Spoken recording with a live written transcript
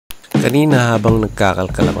Kanina habang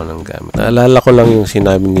nagkakalkal ako ng gamit, naalala ko lang yung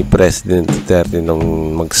sinabi ni President Duterte nung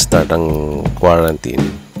mag-start ang quarantine.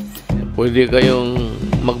 Pwede kayong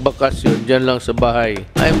magbakasyon dyan lang sa bahay.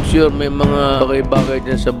 I'm sure may mga bagay-bagay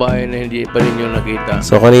dyan sa bahay na hindi pa rin yung nakita.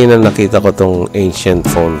 So kanina nakita ko tong ancient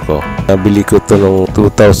phone ko. Nabili ko to nung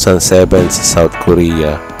 2007 sa South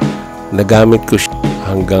Korea. Nagamit ko siya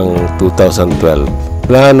hanggang 2012.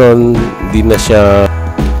 Wala nun, di na siya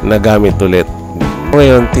nagamit ulit.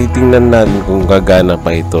 Ngayon, titingnan natin kung gagana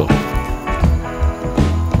pa ito.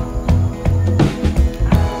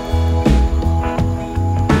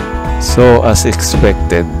 So, as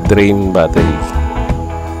expected, drain battery.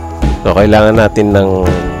 So, kailangan natin ng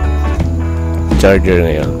charger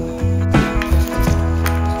ngayon.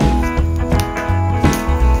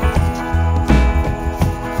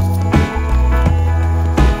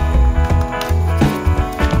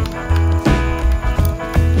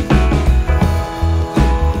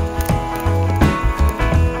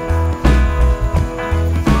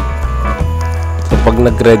 Pag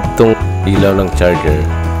nag-red tong ilaw ng charger,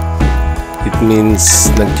 it means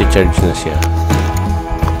nag-charge na siya.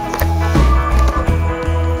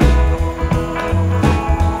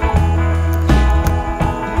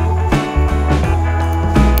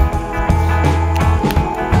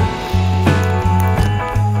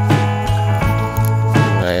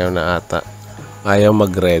 Ayaw na ata. Ayaw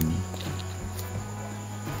mag-red.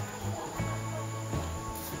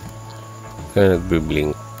 Kaya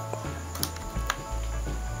nagbi-blink.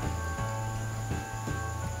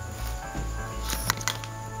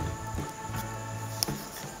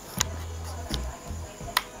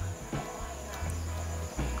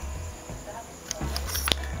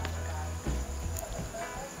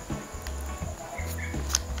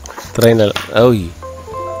 Try na lang. Uy.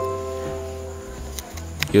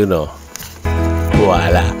 You know.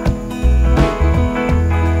 Wala.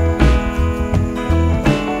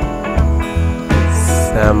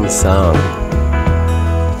 Samsung.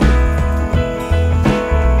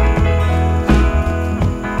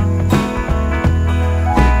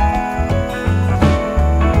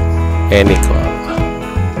 Anycall.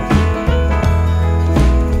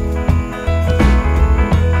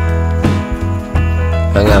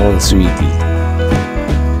 Ang akong sweetie.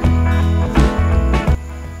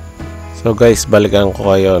 So guys, balikan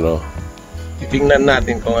ko kayo, no? Titingnan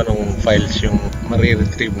natin kung anong files yung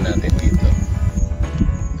mariretrieve natin dito.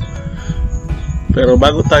 Pero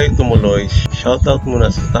bago tayo tumuloy, shoutout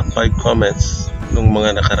muna sa top 5 comments ng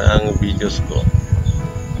mga nakaraang videos ko.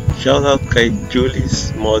 Shoutout kay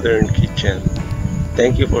Julie's Modern Kitchen.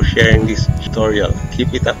 Thank you for sharing this tutorial.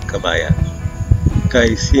 Keep it up, kabayan.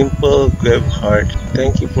 Kay Simple Grave Heart,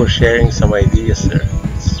 thank you for sharing some ideas, sir.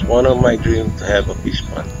 It's one of my dreams to have a fish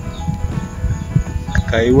pond.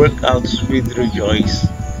 Kay Workouts with Rejoice,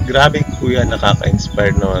 grabe kuya,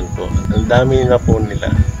 nakaka-inspire naman po. Ang dami na po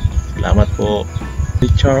nila. Salamat po. Kay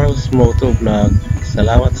Charles Moto Vlog,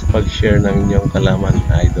 salamat sa pag-share ng inyong kalaman,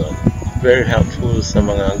 idol. Very helpful sa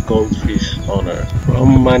mga goldfish owner.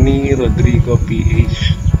 From Manny Rodrigo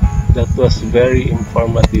PH, that was very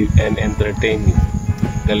informative and entertaining.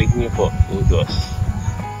 Galing niyo po, kudos.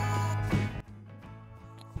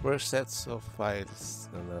 First sets of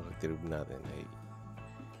files na na-retrieve natin ay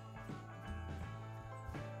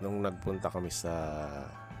nung nagpunta kami sa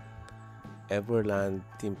Everland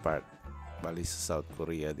theme park, bali sa South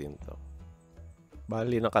Korea din to.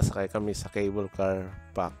 Bali nakasakay kami sa cable car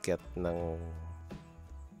packet ng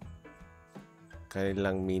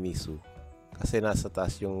kanilang mini zoo. Kasi nasa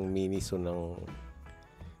taas yung mini zoo ng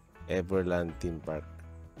Everland theme park.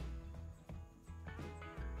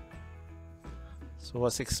 So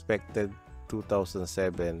was expected 2007.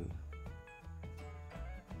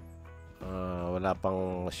 Wala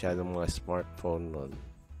pang masyadong mga smartphone nun.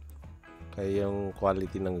 Kaya yung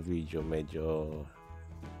quality ng video medyo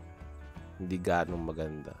hindi ganong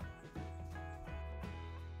maganda.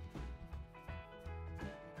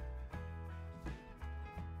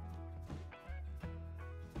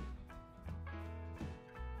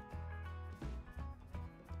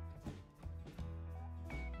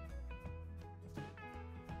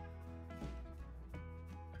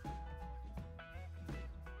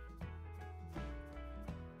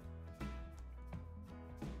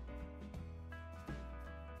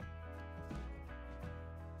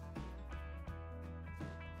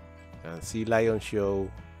 Sea Lion Show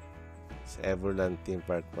sa Everland theme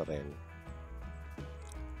park pa rin.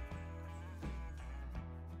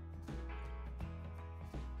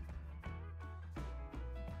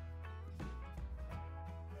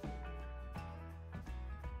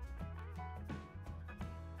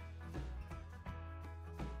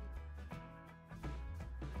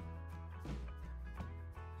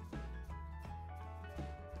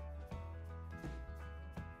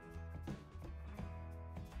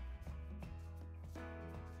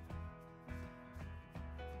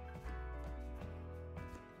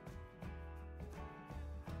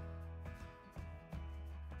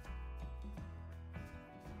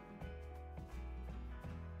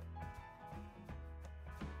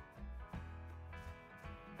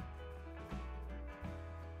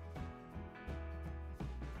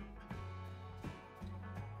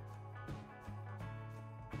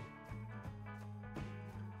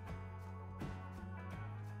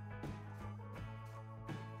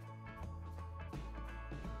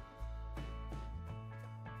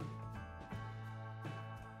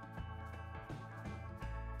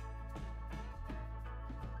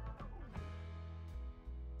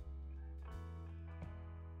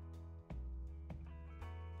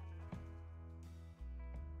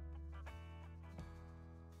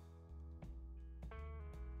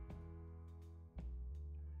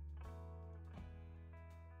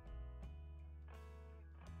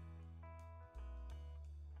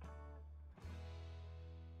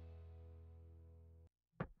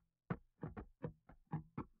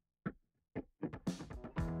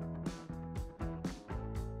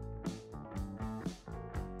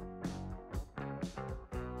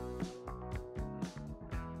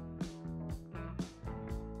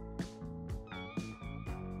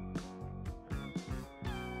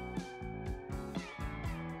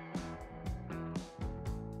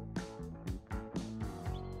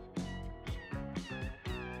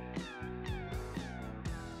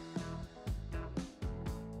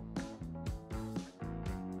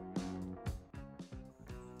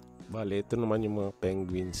 Bale, ito naman yung mga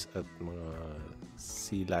penguins at mga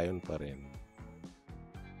sea lion pa rin.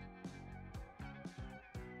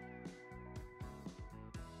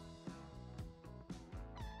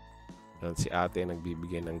 Yan, si ate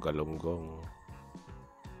nagbibigay ng galunggong.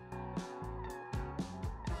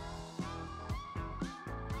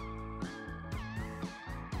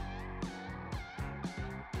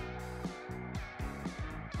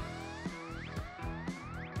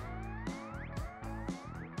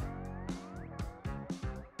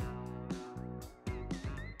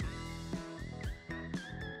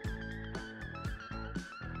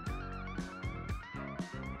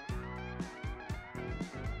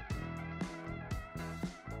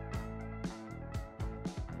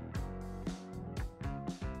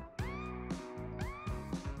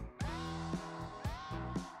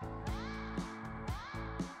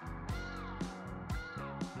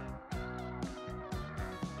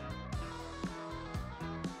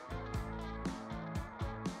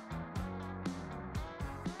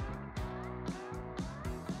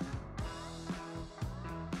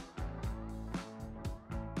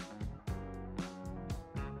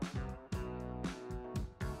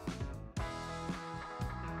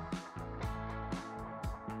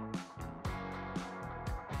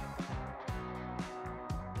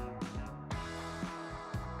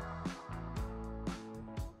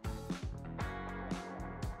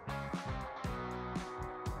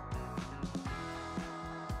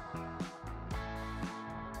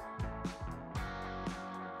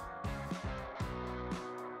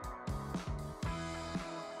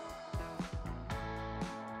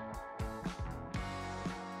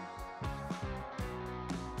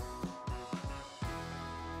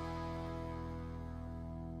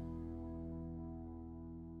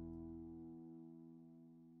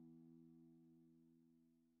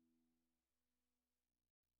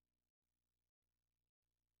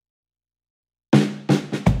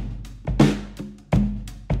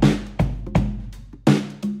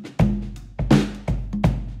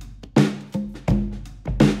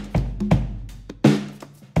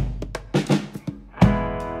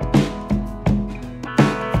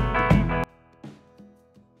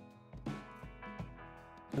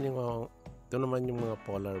 Ito naman yung mga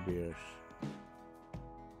polar bears.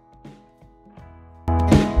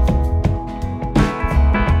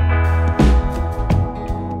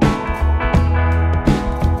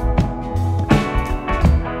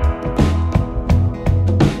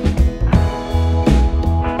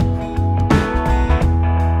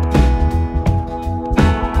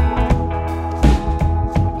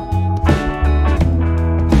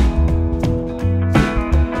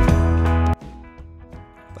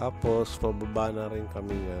 Tapos, pababa na rin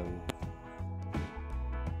kami yan.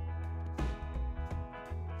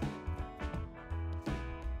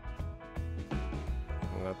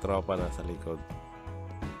 Mga tropa nasa likod.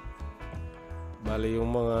 Bali, yung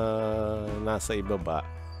mga nasa ibaba,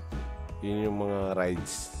 yun yung mga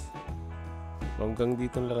rides. Hanggang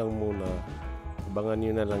dito na lang muna. Abangan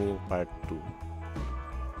nyo na lang yung part 2.